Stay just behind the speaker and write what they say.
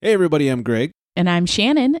Hey everybody, I'm Greg. And I'm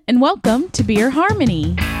Shannon, and welcome to Beer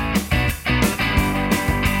Harmony.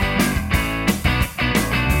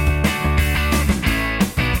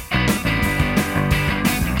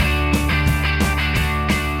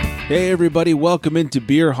 Hey everybody, welcome into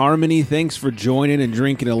Beer Harmony. Thanks for joining and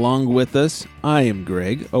drinking along with us. I am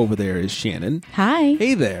Greg. Over there is Shannon. Hi.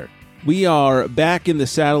 Hey there. We are back in the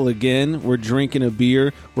saddle again. We're drinking a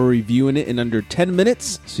beer. We're reviewing it in under 10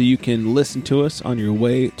 minutes, so you can listen to us on your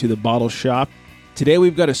way to the bottle shop. Today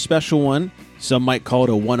we've got a special one. Some might call it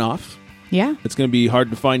a one-off. Yeah. It's going to be hard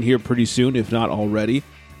to find here pretty soon, if not already.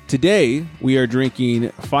 Today we are drinking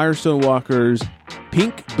Firestone Walker's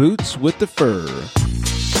Pink Boots with the Fur.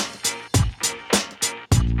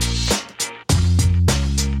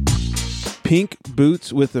 Pink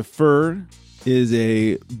Boots with the Fur is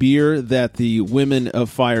a beer that the women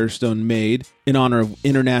of Firestone made in honor of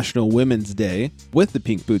International Women's Day with the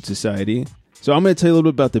Pink Boots Society. So I'm going to tell you a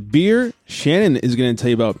little bit about the beer. Shannon is going to tell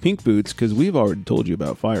you about Pink Boots because we've already told you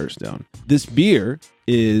about Firestone. This beer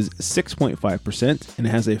is 6.5% and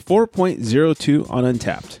it has a 4.02 on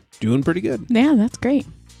Untappd. Doing pretty good. Yeah, that's great.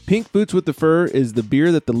 Pink Boots with the Fur is the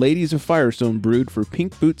beer that the ladies of Firestone brewed for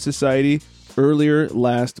Pink Boots Society earlier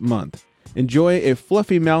last month. Enjoy a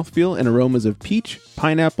fluffy mouthfeel and aromas of peach,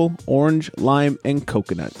 pineapple, orange, lime, and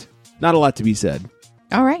coconut. Not a lot to be said.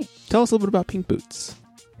 All right. Tell us a little bit about Pink Boots.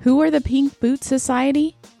 Who are the Pink Boots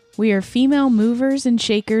Society? We are female movers and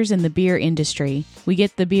shakers in the beer industry. We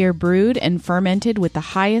get the beer brewed and fermented with the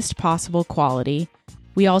highest possible quality.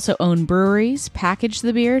 We also own breweries, package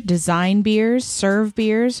the beer, design beers, serve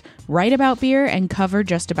beers, write about beer, and cover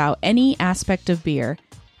just about any aspect of beer.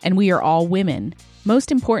 And we are all women.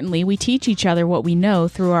 Most importantly, we teach each other what we know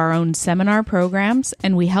through our own seminar programs,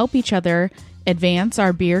 and we help each other advance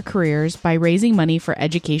our beer careers by raising money for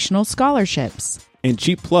educational scholarships. And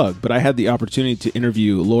cheap plug, but I had the opportunity to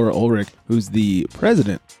interview Laura Ulrich, who's the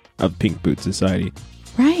president of Pink Boots Society.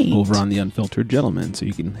 Right. Over on The Unfiltered Gentleman, so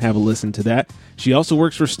you can have a listen to that. She also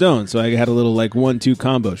works for Stone, so I had a little 1-2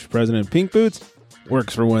 combo. She's president of Pink Boots,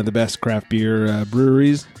 works for one of the best craft beer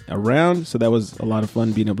breweries around, so that was a lot of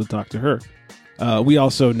fun being able to talk to her. We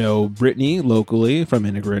also know Brittany locally from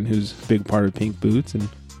Integrin, who's a big part of Pink Boots, and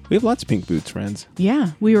we have lots of Pink Boots friends.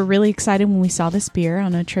 Yeah, we were really excited when we saw this beer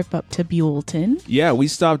on a trip up to Buellton. Yeah, we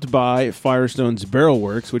stopped by Firestone's Barrel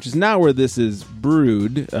Works, which is not where this is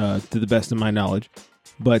brewed, to the best of my knowledge,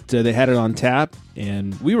 but they had it on tap,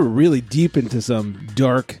 and we were really deep into some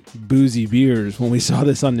dark, boozy beers when we saw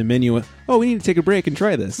this on the menu. Oh, we need to take a break and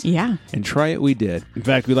try this. Yeah. And try it we did. In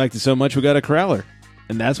fact, we liked it so much we got a crowler,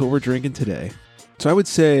 and that's what we're drinking today. So I would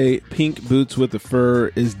say Pink Boots with the Fur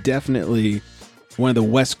is definitely one of the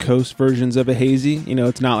West Coast versions of a hazy. You know,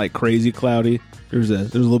 it's not like crazy cloudy. There's a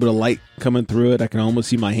little bit of light coming through it. I can almost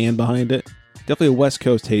see my hand behind it. Definitely a West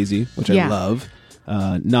Coast hazy, which I love.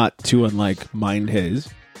 Not too unlike Mind Haze.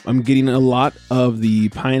 I'm getting a lot of the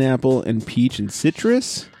pineapple and peach and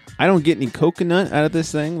citrus. I don't get any coconut out of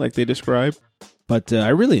this thing like they describe, but I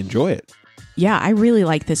really enjoy it. Yeah, I really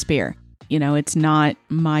like this beer. You know, it's not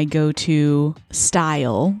my go-to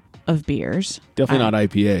style of beers. Definitely not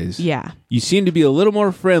IPAs. Yeah. You seem to be a little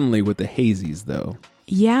more friendly with the hazies, though.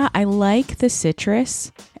 Yeah, I like the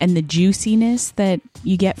citrus and the juiciness that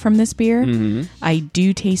you get from this beer. Mm-hmm. I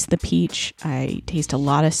do taste the peach. I taste a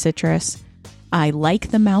lot of citrus. I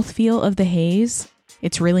like the mouthfeel of the haze.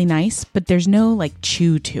 It's really nice, but there's no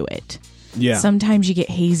chew to it. Yeah. Sometimes you get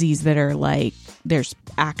hazies that are there's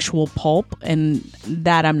actual pulp, and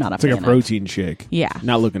that I'm not a fan of. It's like a protein shake. Yeah.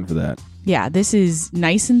 Not looking for that. Yeah, this is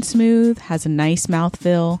nice and smooth, has a nice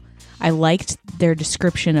mouthfeel. I liked their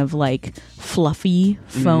description of fluffy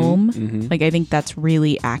foam. Mm-hmm. I think that's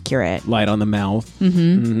really accurate. Light on the mouth.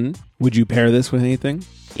 Mm-hmm. Mm-hmm. Would you pair this with anything?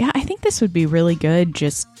 Yeah, I think this would be really good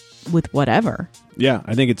just with whatever. Yeah,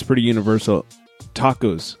 I think it's pretty universal.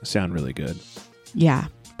 Tacos sound really good. Yeah.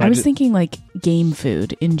 I was thinking game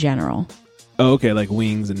food in general. Oh, okay, like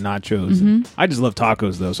wings and nachos. Mm-hmm. I just love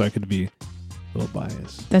tacos, though, so I could be a little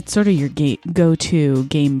biased. That's sort of your go-to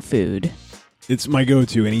game food. It's my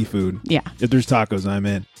go-to, any food. Yeah. If there's tacos, I'm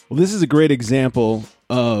in. Well, this is a great example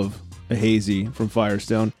of a hazy from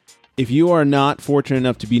Firestone. If you are not fortunate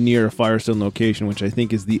enough to be near a Firestone location, which I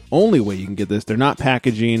think is the only way you can get this, they're not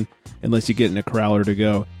packaging unless you get in a crowler to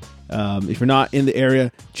go. If you're not in the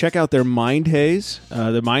area, check out their Mind Haze.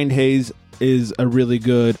 The Mind Haze is a really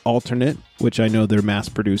good alternate, which I know they're mass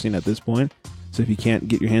producing at this point. So if you can't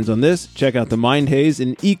get your hands on this, check out the Mind Haze,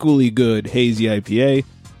 an equally good hazy IPA,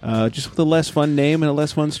 just with a less fun name and a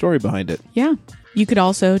less fun story behind it. Yeah. You could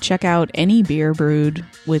also check out any beer brewed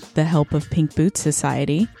with the help of Pink Boots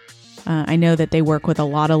Society. I know that they work with a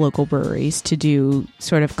lot of local breweries to do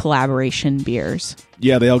sort of collaboration beers.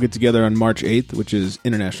 Yeah, they all get together on March 8th, which is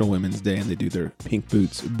International Women's Day, and they do their Pink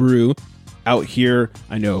Boots Brew. Out here,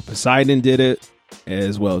 I know Poseidon did it,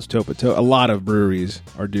 as well as Topo. A lot of breweries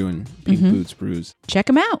are doing Pink Boots brews. Check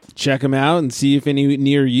them out. Check them out and see if any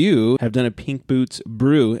near you have done a Pink Boots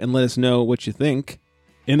brew, and let us know what you think.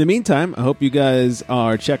 In the meantime, I hope you guys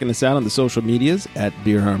are checking us out on the social medias at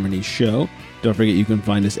Beer Harmony Show. Don't forget you can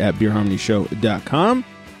find us at beerharmonyshow.com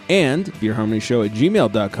and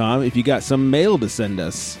beerharmonyshow@gmail.com if you got some mail to send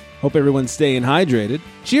us. Hope everyone's staying hydrated.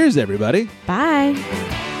 Cheers, everybody. Bye.